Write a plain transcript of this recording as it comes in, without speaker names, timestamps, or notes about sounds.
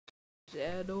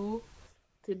channel.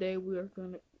 Today we are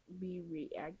gonna be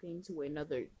reacting to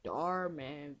another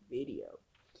Darman video.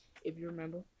 If you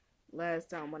remember, last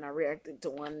time when I reacted to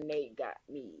one, Nate got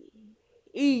me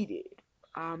heated.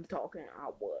 I'm talking, I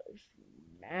was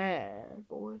mad,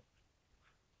 boy.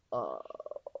 Uh,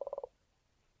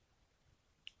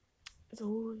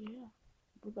 so yeah.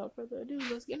 Without further ado,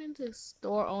 let's get into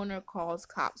store owner calls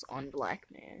cops on black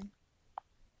man.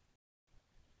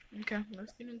 Okay,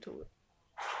 let's get into it.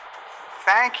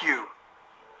 Thank you.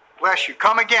 Bless you.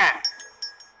 Come again.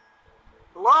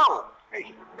 Hello.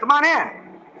 Hey, come on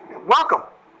in. Welcome.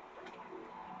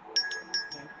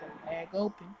 Make that bag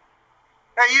open.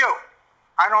 Hey, you.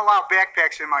 I don't allow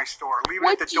backpacks in my store. Leave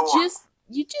it at the door.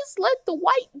 You just let the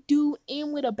white dude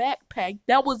in with a backpack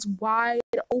that was wide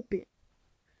open.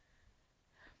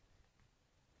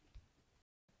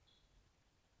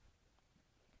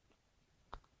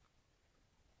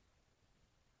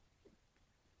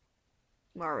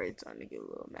 I'm already starting to get a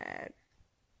little mad.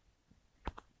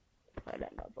 I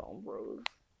let my phone froze.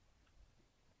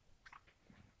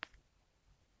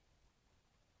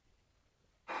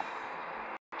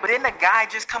 But didn't the guy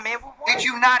just come in with one? Did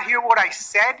you not hear what I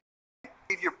said?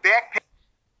 Leave your backpack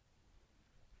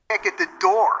at the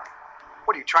door.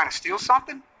 What, are you trying to steal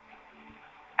something?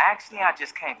 Actually, I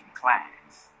just came from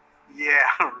class. Yeah,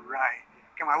 right.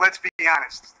 Come on, let's be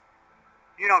honest.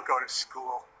 You don't go to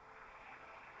school.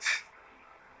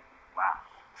 Wow.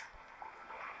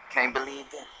 Can't believe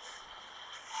it.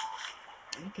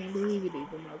 I can't believe it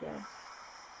either, my guy.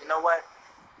 You know what?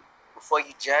 Before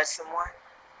you judge someone,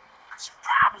 you should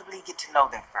probably get to know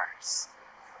them first.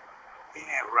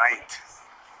 Yeah, right.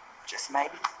 Just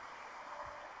maybe.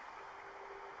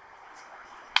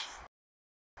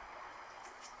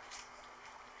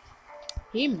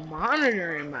 He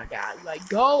monitoring my guy. Like,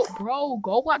 go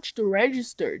watch the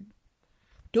register.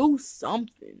 Do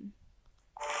something.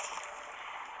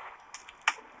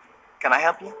 Can I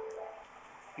help you?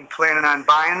 You planning on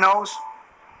buying those?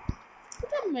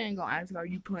 What type of man gonna ask, are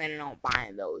you planning on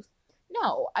buying those?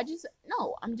 No, I'm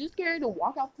just scared to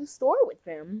walk out the store with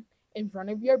them in front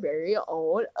of your very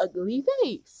own ugly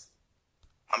face.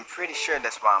 I'm pretty sure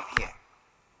that's why I'm here.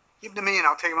 Give them to me and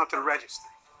I'll take them up to the register.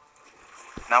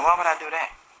 Now, why would I do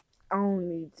that? I don't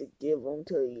need to give them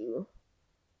to you.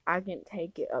 I can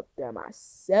take it up there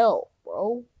myself,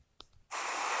 bro.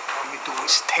 All you do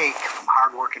is take from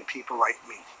hardworking people like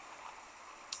me.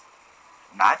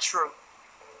 Not true.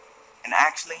 And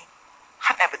actually,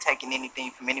 I've never taken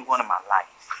anything from anyone in my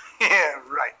life. Yeah,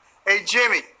 right. Hey,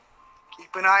 Jimmy,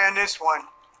 keep an eye on this one.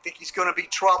 I think he's gonna be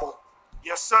trouble.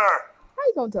 Yes, sir. How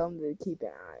you gonna tell him to keep an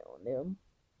eye on them?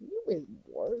 You been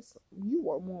worse. You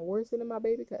were more worse than my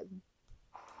baby cousin.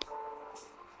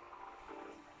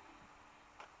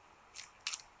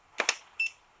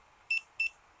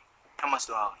 How much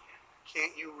do I owe you?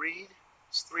 Can't you read?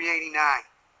 It's $3.89.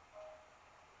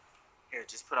 Here,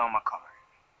 just put it on my card.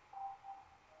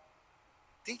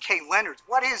 DK Leonard's,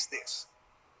 what is this?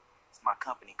 It's my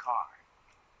company card.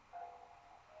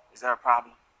 Is there a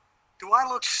problem? Do I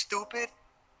look stupid?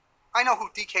 I know who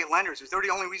DK Leonard's is. They're the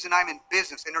only reason I'm in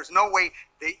business, and there's no way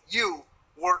that you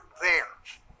work there.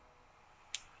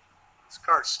 This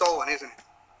card's stolen, isn't it?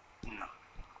 No.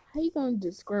 How you gonna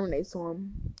discriminate on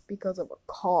him because of a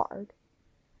card?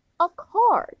 A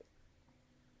card.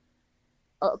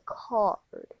 A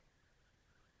card.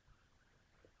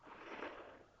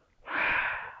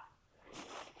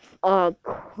 A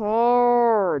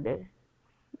card.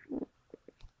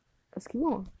 Let's keep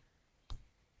on.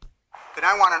 Then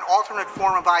I want an alternate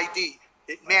form of ID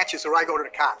that matches or I go to the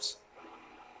cops.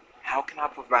 How can I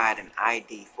provide an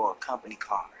ID for a company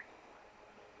card?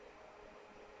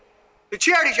 The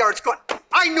charity yard's gone.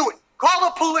 I knew it. Call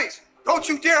the police. Don't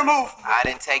you dare move. I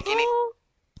didn't take any.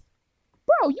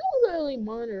 Bro, you was literally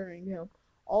monitoring him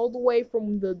all the way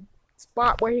from the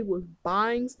spot where he was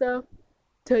buying stuff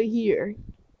to here.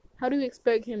 How do you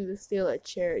expect him to steal a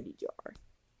charity jar?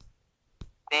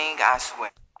 Thing, I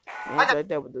swear. I got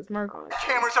that with the smirk on it.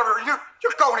 Cameras everywhere.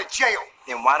 You're going to jail.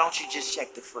 Then why don't you just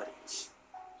check the footage?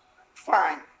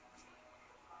 Fine.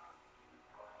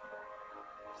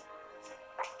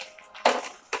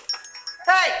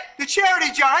 Hey, the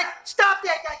charity jar. Hey, stop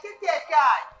that guy. Get that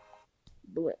guy.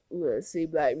 Let's see,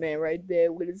 black man right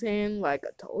there with his hand like,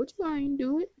 I told you I ain't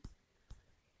do it.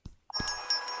 I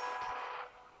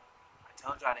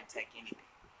told you I didn't take anything.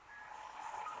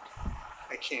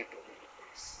 I can't believe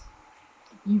this.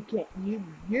 You can't.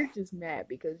 You're just mad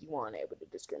because you weren't able to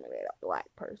discriminate a black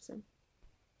person.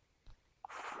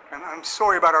 And I'm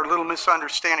sorry about our little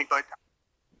misunderstanding, but...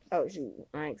 Oh, shoot.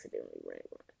 I accidentally read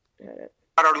it.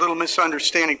 Our little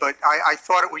misunderstanding, but I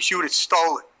thought it was you that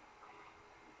stole it.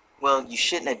 Well, you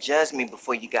shouldn't have judged me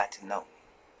before you got to know me.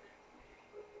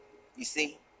 You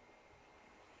see,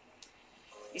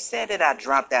 you said that I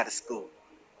dropped out of school,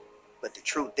 but the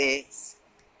truth is,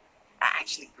 I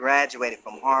actually graduated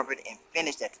from Harvard and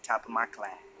finished at the top of my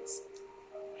class.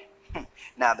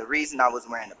 Now, the reason I was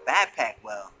wearing a backpack,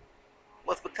 well,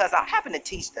 was because I happened to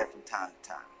teach there from time to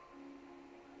time.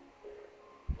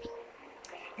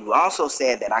 You also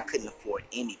said that I couldn't afford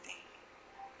anything.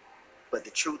 But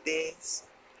the truth is,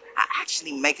 I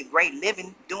actually make a great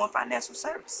living doing financial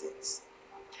services.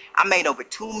 I made over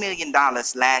 $2 million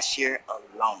last year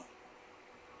alone.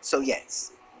 So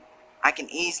yes, I can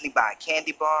easily buy a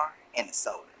candy bar and a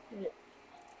soda. Yeah.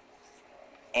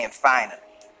 And finally,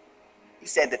 you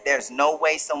said that there's no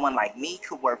way someone like me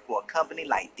could work for a company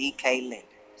like DK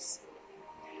Lenders.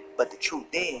 But the truth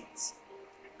is,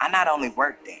 I not only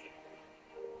work there,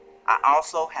 I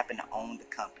also happen to own the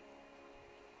company.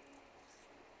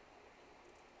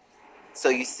 So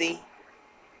you see,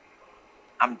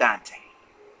 I'm Dante,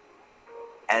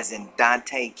 as in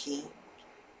Dante King.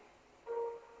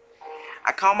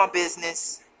 I call my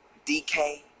business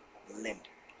DK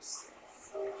Lenders.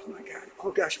 Oh my God.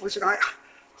 Oh gosh, listen,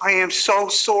 I am so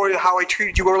sorry how I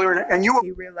treated you earlier, and you were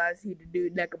He realized he the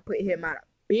dude that could put him out of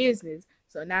business,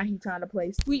 so now he's trying to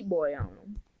play sweet boy on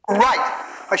him. right.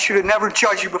 I should have never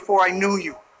judged you before I knew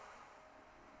you.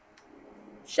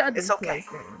 Shut It's this okay. place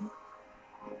down.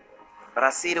 But I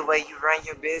see the way you run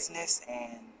your business,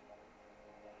 and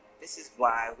this is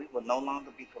why we will no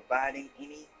longer be providing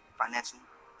any financial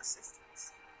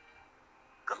assistance.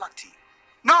 Good luck to you.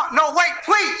 No, wait,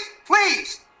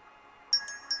 please.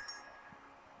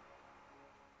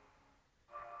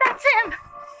 That's him!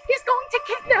 He's going to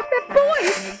kidnap that boy!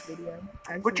 Next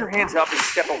video. Put your hands up and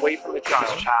step away from the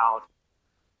child.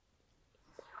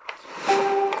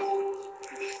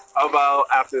 How about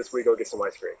after this we go get some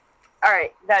ice cream?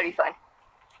 Alright, that'd be fun.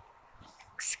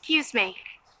 Excuse me.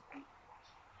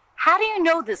 How do you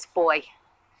know this boy?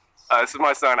 This is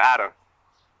my son, Adam.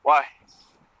 Why?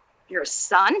 Your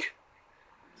son?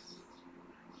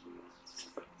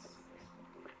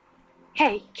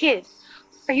 Hey, kid,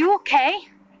 are you okay?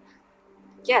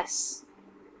 Yes.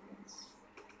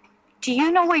 Do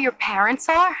you know where your parents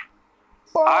are?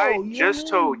 Bro, I you're just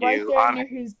literally told right you there I'm- near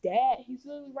his dad. He's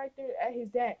literally right there at his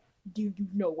dad. Do you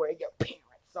know where your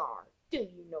parents are? Do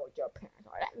you know what your parents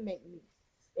are? That make me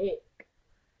sick,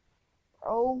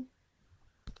 bro.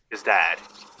 His dad.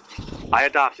 I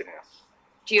adopted him.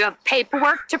 Do you have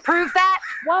paperwork to prove that?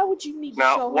 Why would you need to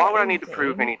Now, show why her would I need to anything?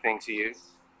 prove anything to you?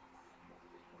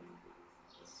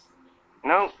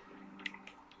 No.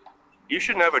 You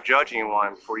should never judge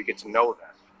anyone before you get to know them.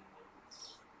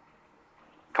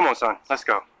 Come on, son. Let's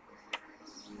go.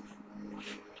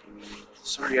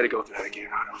 Sorry you had to go through that again,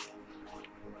 Adam.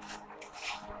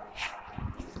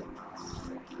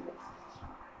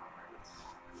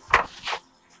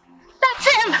 That's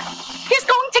him! He's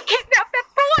going to kidnap that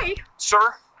boy!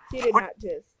 Sir? She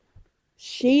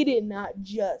did not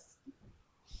just.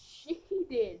 She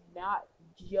did not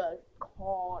just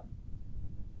call.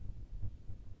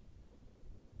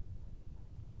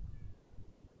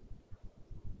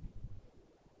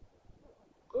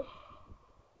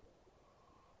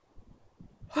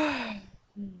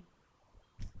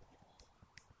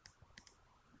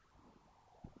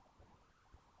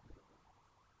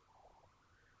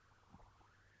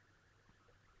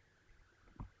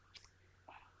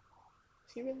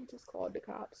 She really just called the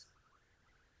cops.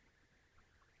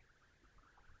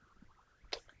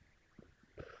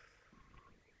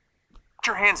 Put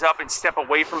your hands up and step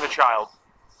away from the child.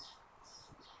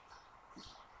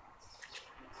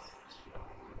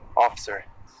 Officer,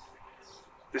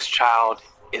 this child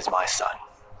is my son.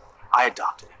 I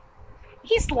adopted him.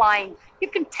 He's lying. You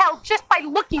can tell just by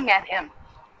looking at him.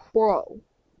 Bro.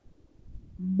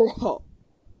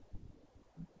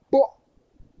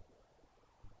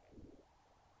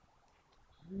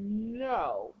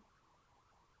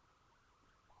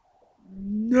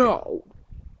 No.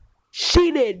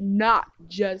 She did not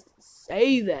just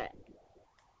say that.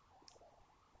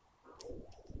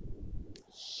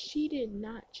 She did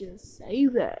not just say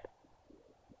that.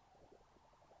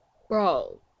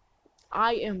 Bro,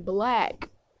 I am black.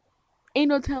 Ain't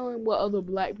no telling what other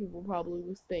black people probably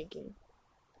was thinking.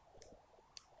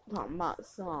 Talking about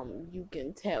some you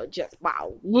can tell just by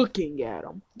looking at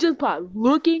them. Just by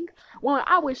looking? Well,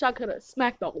 I wish I could have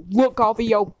smacked the look off of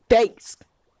your face.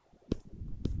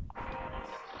 Do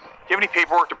you have any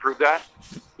paperwork to prove that?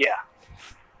 Yeah.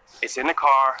 It's in the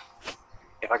car.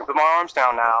 If I can put my arms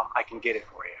down now, I can get it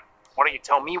for you. Why don't you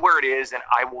tell me where it is and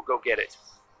I will go get it.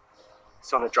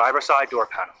 It's on the driver's side door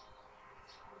panel.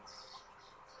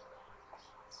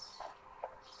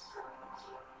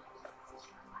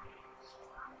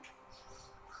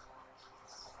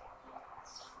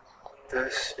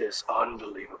 This is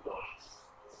unbelievable.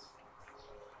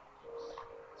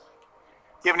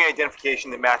 Do you have any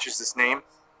identification that matches this name?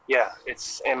 Yeah,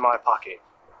 it's in my pocket.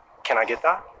 Can I get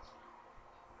that?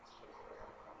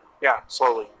 Yeah,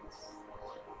 slowly.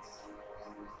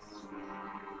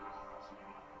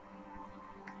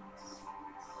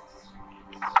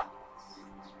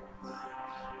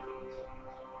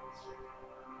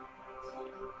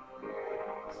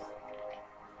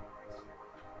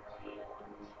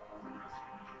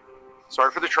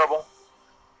 Sorry for the trouble.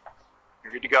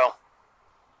 You're good to go.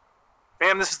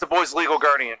 Ma'am, this is the boy's legal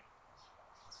guardian.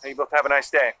 Now you both have a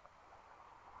nice day.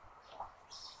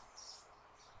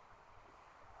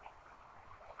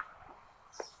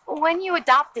 When you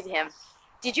adopted him,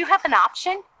 did you have an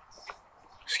option?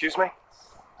 Excuse me?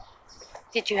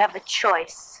 Did you have a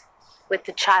choice with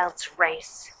the child's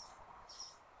race?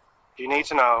 If you need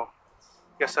to know,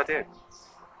 yes, I did.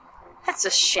 That's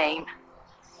a shame.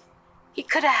 He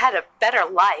could have had a better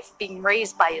life being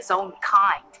raised by his own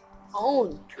kind.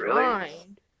 Own Really?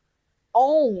 kind.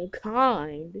 Own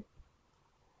kind.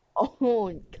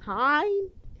 Own kind?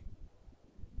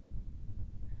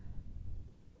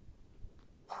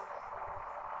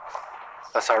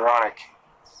 That's ironic.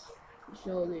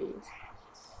 Sure is.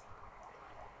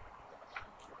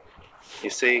 You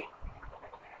see,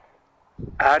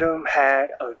 Adam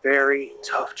had a very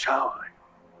tough childhood.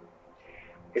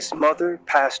 His mother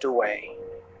passed away,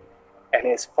 and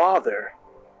his father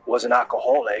was an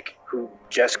alcoholic who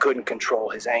just couldn't control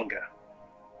his anger.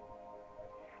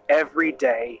 Every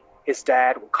day, his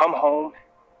dad would come home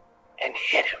and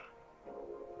hit him.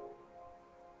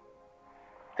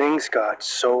 Things got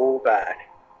so bad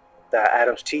that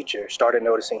Adam's teacher started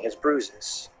noticing his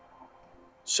bruises.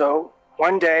 So,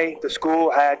 one day, the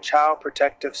school had Child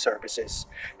Protective Services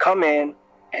come in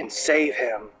and save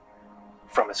him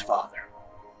from his father.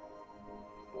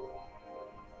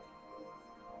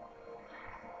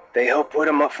 They helped put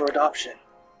him up for adoption.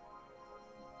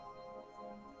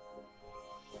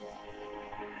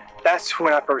 That's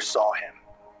when I first saw him.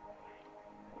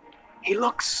 He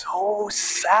looked so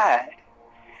sad,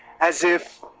 as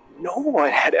if no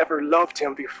one had ever loved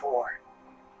him before.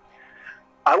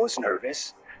 I was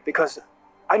nervous because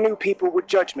I knew people would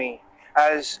judge me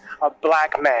as a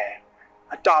black man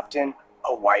adopting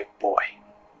a white boy.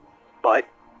 But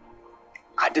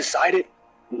I decided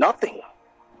nothing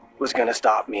was gonna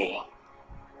stop me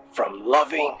from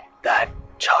loving that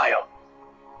child.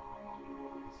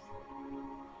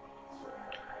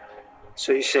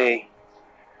 So you see,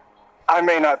 I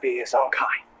may not be his own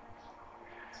kind,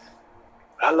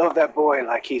 but I love that boy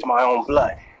like he's my own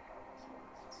blood.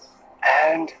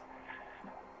 And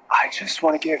I just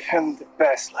want to give him the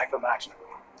best life imaginable.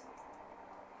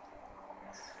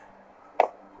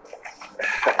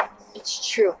 It's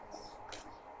true.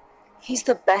 He's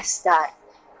the best dad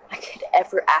I could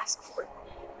ever ask for.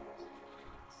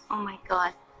 Oh my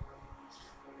God.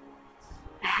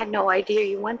 I had no idea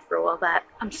you went through all that.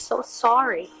 I'm so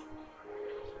sorry.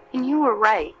 And you were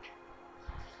right.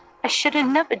 I should have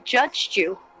never judged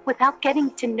you without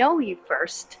getting to know you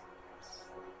first.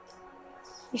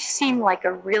 You seem like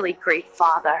a really great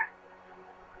father.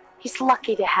 He's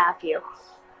lucky to have you.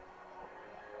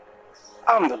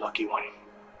 I'm the lucky one.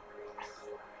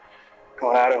 Come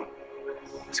on, Adam.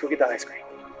 Let's go get that ice cream.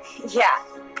 Yeah.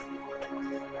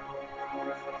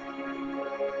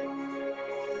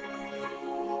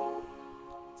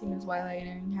 Seems Twilight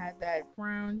didn't have that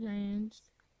frown changed.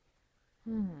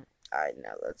 Alright,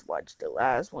 now let's watch the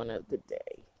last one of the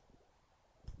day.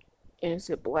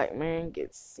 Innocent black man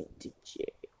gets sent to jail.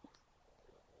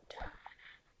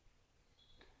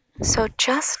 So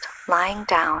just lying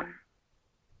down,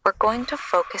 we're going to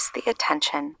focus the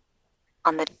attention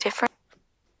on the different...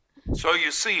 So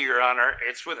you see, Your Honor,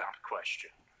 it's without question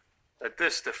that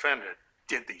this defendant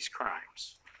did these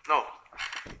crimes. No,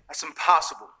 that's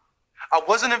impossible. I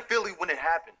wasn't in Philly when it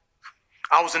happened.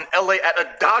 I was in LA at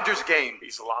a Dodgers game.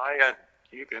 He's lying.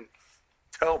 You can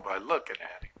tell by looking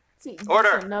at him. See, Order.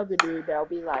 there's another dude that'll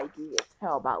be like, you can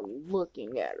tell by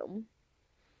looking at him.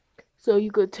 So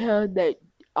you could tell that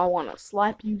I want to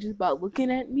slap you just by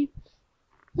looking at me?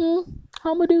 Huh,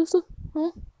 Medusa?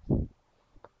 Huh?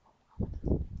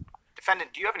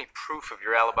 Defendant, do you have any proof of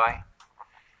your alibi?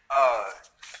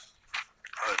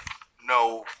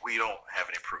 No, we don't have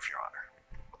any proof, Your Honor.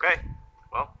 Okay.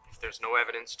 Well, if there's no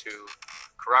evidence to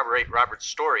corroborate Robert's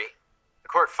story, the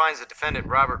court finds the defendant,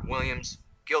 Robert Williams,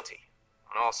 guilty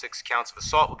on all 6 counts of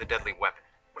assault with a deadly weapon.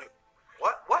 Wait,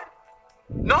 what?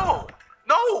 No!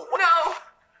 No! What?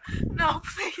 No,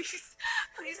 please.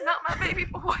 Please, not my baby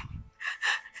boy.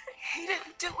 He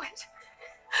didn't do it.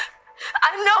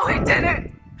 I know he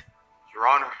didn't. Your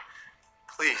Honor,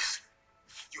 please.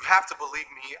 You have to believe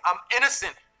me. I'm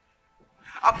innocent.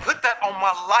 I put that on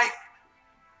my life.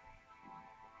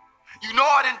 You know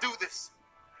I didn't do this.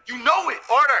 You know it.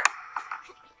 Order!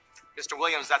 Mr.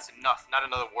 Williams, that's enough. Not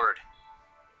another word.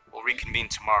 We'll reconvene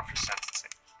tomorrow for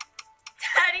sentencing.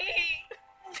 Daddy!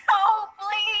 No,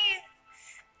 please!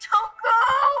 Don't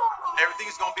go!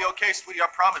 Everything's gonna be okay, sweetie, I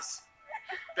promise.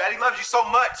 Daddy loves you so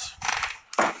much.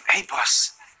 Hey,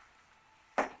 boss.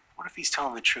 What if he's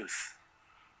telling the truth?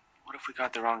 What if we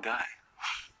got the wrong guy?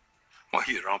 Well,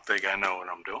 you don't think I know what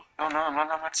I'm doing? No, I'm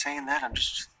not saying that. I'm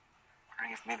just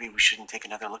wondering if maybe we shouldn't take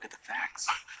another look at the facts.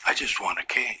 I just want a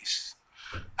case.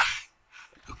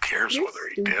 Who cares You're whether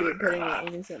he did stupid it or putting not?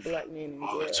 an innocent black man in All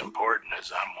jail. that's important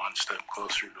is I'm one step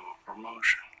closer to a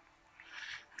promotion.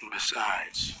 And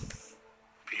besides,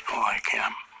 people like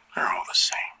him, they're all the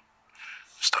same.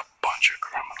 Just a bunch of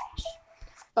criminals.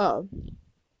 Oh.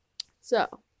 So,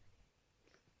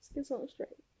 let's get something straight.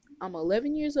 I'm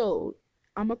 11 years old.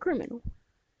 I'm a criminal.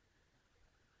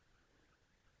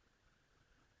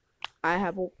 I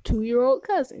have a 2-year-old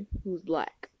cousin who's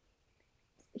black.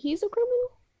 He's a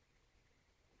criminal.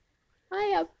 I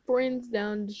have friends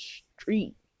down the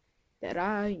street that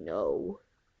I know.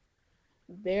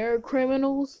 They're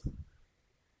criminals.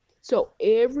 So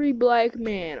every black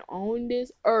man on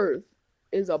this earth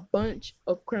is a bunch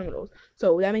of criminals.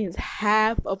 So that means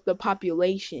half of the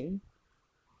population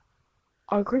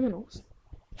are criminals.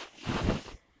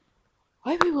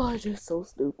 White people are just so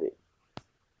stupid.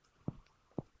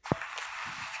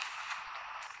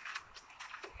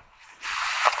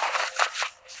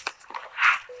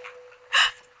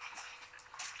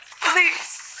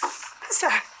 Please.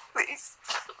 Sir, please.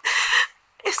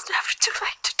 It's never too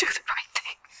late to do the right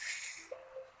thing.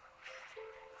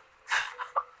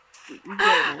 You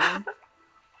get it, man.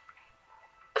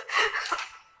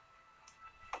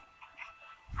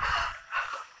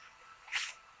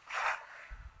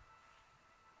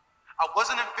 I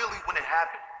wasn't in Philly when it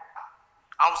happened.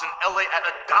 I was in LA at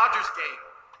a Dodgers game.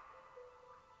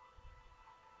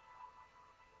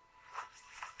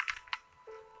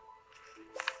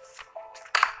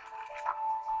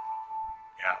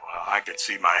 Yeah, well, I could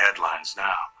see my headlines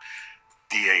now.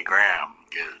 D.A. Graham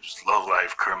gives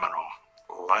low-life criminal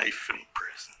life in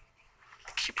prison.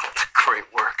 Keep up the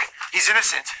great work. He's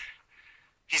innocent.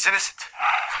 He's innocent.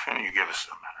 Can you give us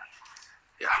a minute?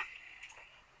 Yeah.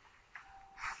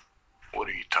 What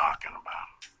are you talking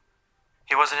about?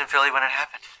 He wasn't in Philly when it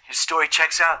happened. His story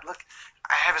checks out. Look,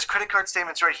 I have his credit card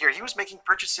statements right here. He was making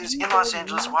purchases in Los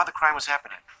Angeles while the crime was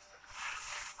happening.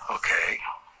 Okay.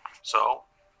 So?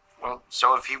 Well,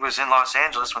 so if he was in Los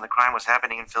Angeles when the crime was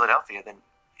happening in Philadelphia, then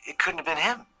it couldn't have been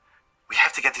him. We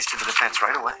have to get these to the defense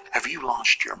right away. Have you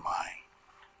lost your mind?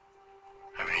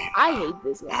 I mean, I hate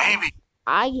this guy. maybe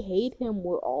I hate him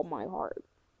with all my heart.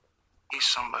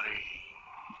 somebody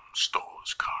stole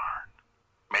his card.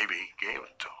 Maybe he gave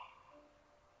it to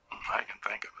him. I can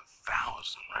think of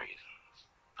 1,000 reasons.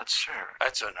 But sir,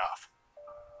 That's enough.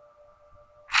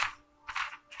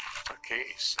 The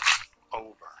case is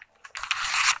over.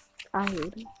 I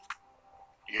hate him.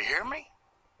 You hear me?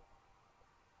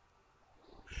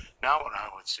 Now what I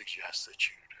would suggest that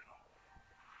you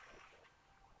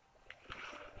do,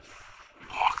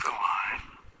 walk the line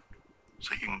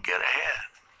so you can get ahead.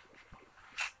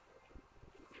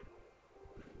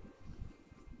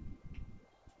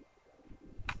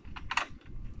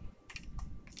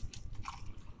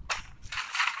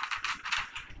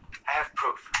 I have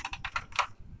proof.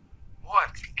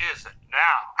 What is it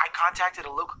now? I contacted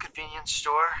a local convenience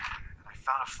store and I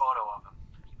found a photo of him.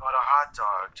 He bought a hot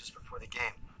dog just before the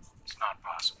game. It's not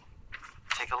possible.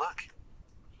 Take a look.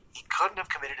 He couldn't have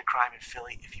committed a crime in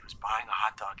Philly if he was buying a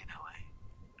hot dog in LA.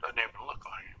 Doesn't even look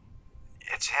like him.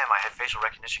 It's him. I had facial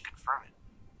recognition confirm it.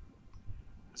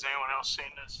 Has anyone else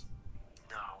seen this?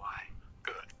 No, why?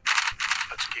 Good.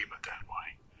 Let's keep it that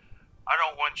way. I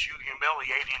don't want you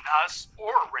humiliating us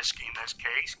or risking this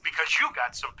case because you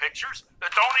got some pictures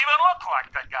that don't even look like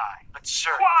the guy. But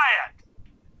sir... Quiet!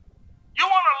 You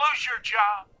want to lose your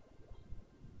job?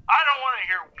 I don't want to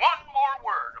hear one more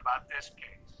word about this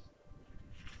case.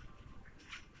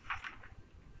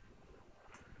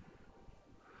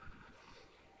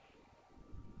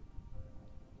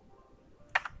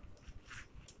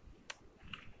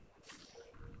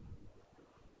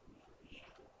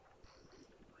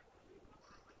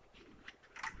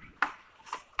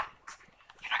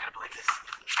 You're not gonna believe this.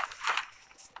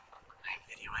 I have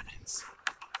video evidence.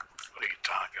 What are you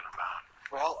talking about?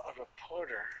 Well, a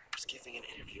reporter was giving an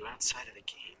interview outside of the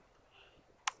game.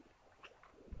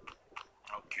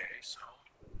 Okay, so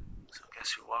So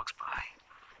guess who walks by?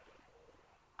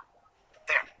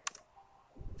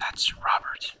 That's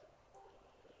Robert.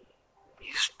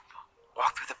 You just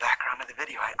walked through the background of the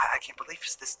video. I can't believe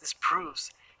this. This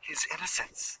proves his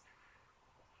innocence.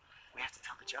 We have to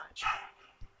tell the judge.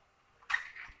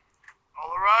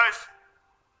 All arise.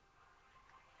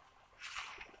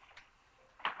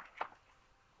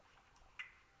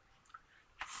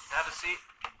 Have a seat.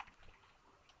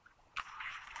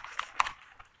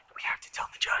 We have to tell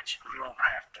the judge. You don't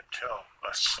have to tell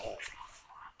a soul.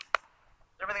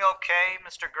 Is everything okay,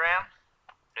 Mr. Graham?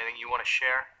 Anything you want to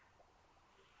share?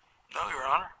 No, Your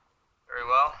Honor. Very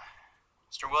well.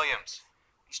 Mr. Williams,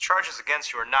 these charges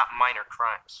against you are not minor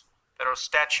crimes. Federal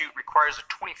statute requires a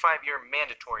 25-year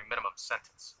mandatory minimum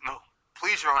sentence. No,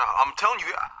 please, Your Honor. I'm telling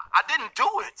you, I didn't do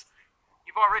it.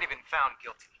 You've already been found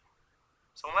guilty.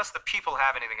 So unless the people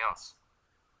have anything else.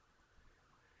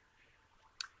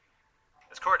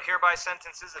 This court hereby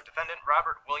sentences the defendant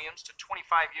Robert Williams to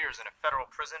 25 years in a federal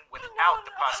prison without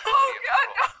the possibility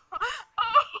of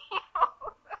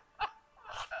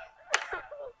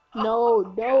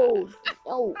parole.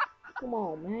 No. Come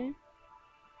on, man.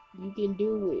 You can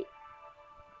do it.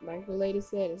 Like the lady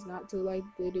said, it's not too late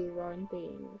to do the wrong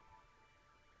thing.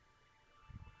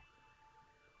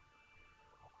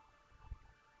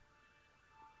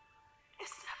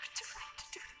 It's never too late to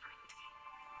do the right thing.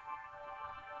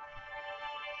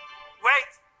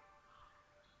 Wait!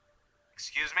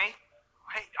 Excuse me?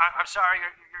 Wait, I'm sorry,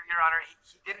 Your Honor.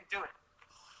 He didn't do it.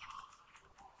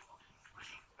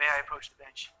 May I approach the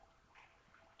bench?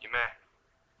 You may.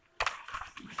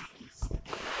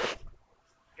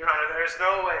 Your Honor, there is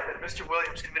no way that Mr.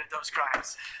 Williams committed those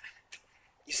crimes.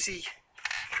 You see,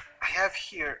 I have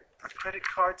here a credit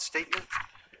card statement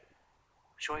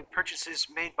showing purchases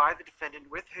made by the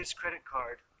defendant with his credit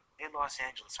card in Los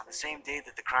Angeles on the same day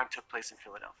that the crime took place in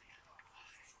Philadelphia.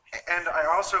 And I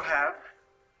also have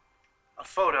a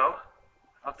photo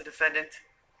of the defendant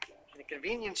in a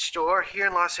convenience store here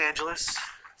in Los Angeles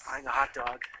buying a hot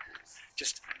dog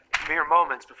just mere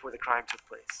moments before the crime took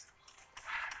place.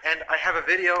 And I have a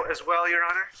video as well, Your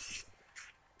Honor,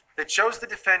 that shows the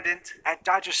defendant at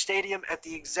Dodger Stadium at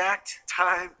the exact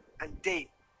time and date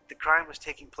the crime was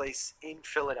taking place in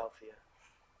Philadelphia,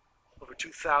 over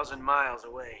 2,000 miles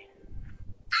away.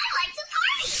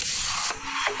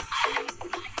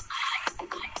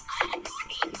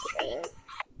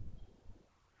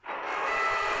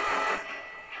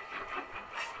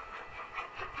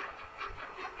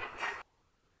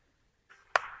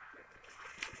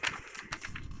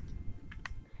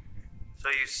 So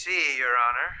you see, Your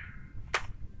Honor,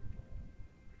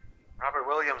 Robert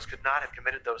Williams could not have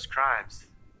committed those crimes.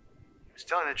 He was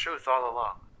telling the truth all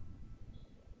along.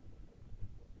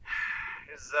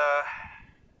 Is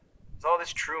all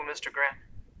this true, Mr. Grant?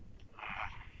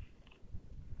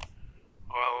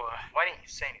 Well, Why didn't you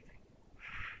say anything?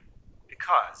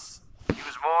 Because he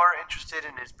was more interested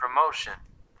in his promotion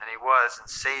than he was in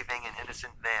saving an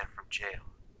innocent man from jail.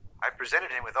 I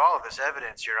presented him with all of this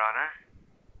evidence, Your Honor,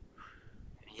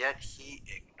 and yet he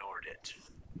ignored it.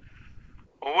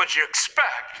 well, what'd you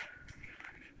expect?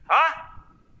 Huh?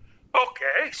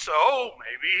 Okay, so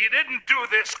maybe he didn't do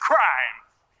this crime.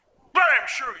 But I'm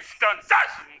sure he's done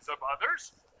dozens of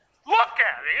others. Look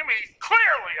at him, he's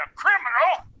clearly a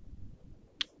criminal.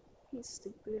 He's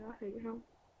stupid. I hate him.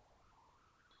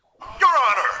 Your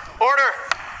Honor! Order!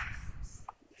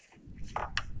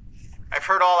 I've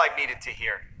heard all I've needed to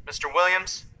hear. Mr.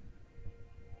 Williams,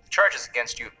 the charges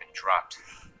against you have been dropped.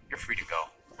 You're free to go.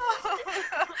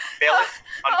 Bailiff,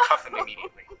 uncuff him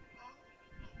immediately.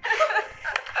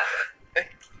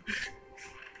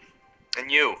 And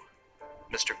you,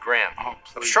 Mr. Graham,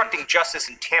 obstructing justice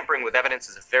and tampering with evidence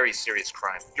is a very serious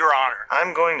crime. Your Honor.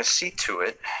 I'm going to see to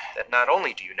it that not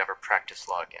only do you never practice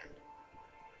law again,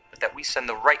 but that we send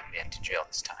the right man to jail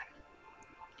this time.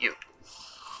 You,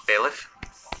 bailiff,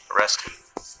 arrest him.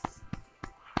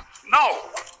 No!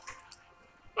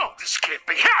 No, this can't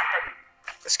be happening!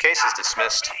 This case is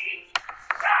dismissed.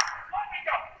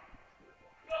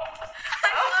 I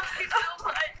love you so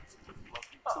much. Love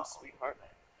you too, sweetheart.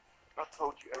 I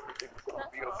told you everything was gonna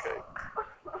be okay.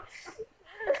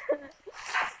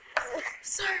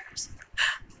 Sirs.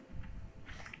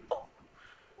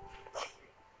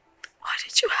 Why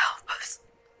did you help us?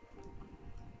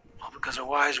 Well, because a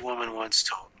wise woman once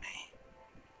told me,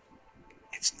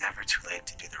 it's never too late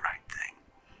to do the right thing.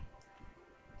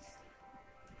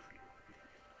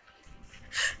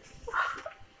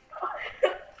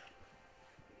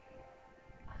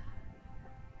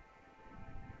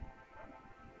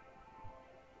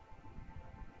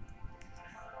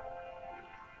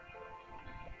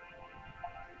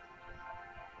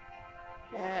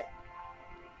 That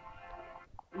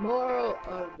moral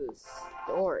of the the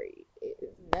story. It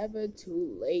is never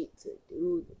too late to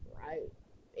do the right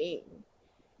thing.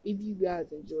 If you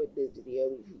guys enjoyed this video,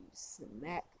 if you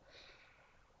smack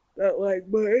that like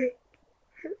button,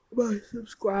 my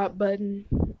subscribe button,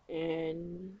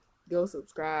 and go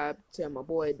subscribe to my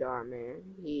boy Darman.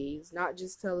 He's not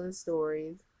just telling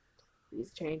stories,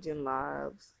 he's changing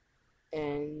lives.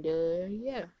 And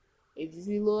yeah, if you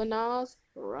see Lil Nas,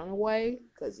 run away,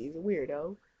 because he's a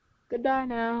weirdo. Goodbye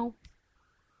now.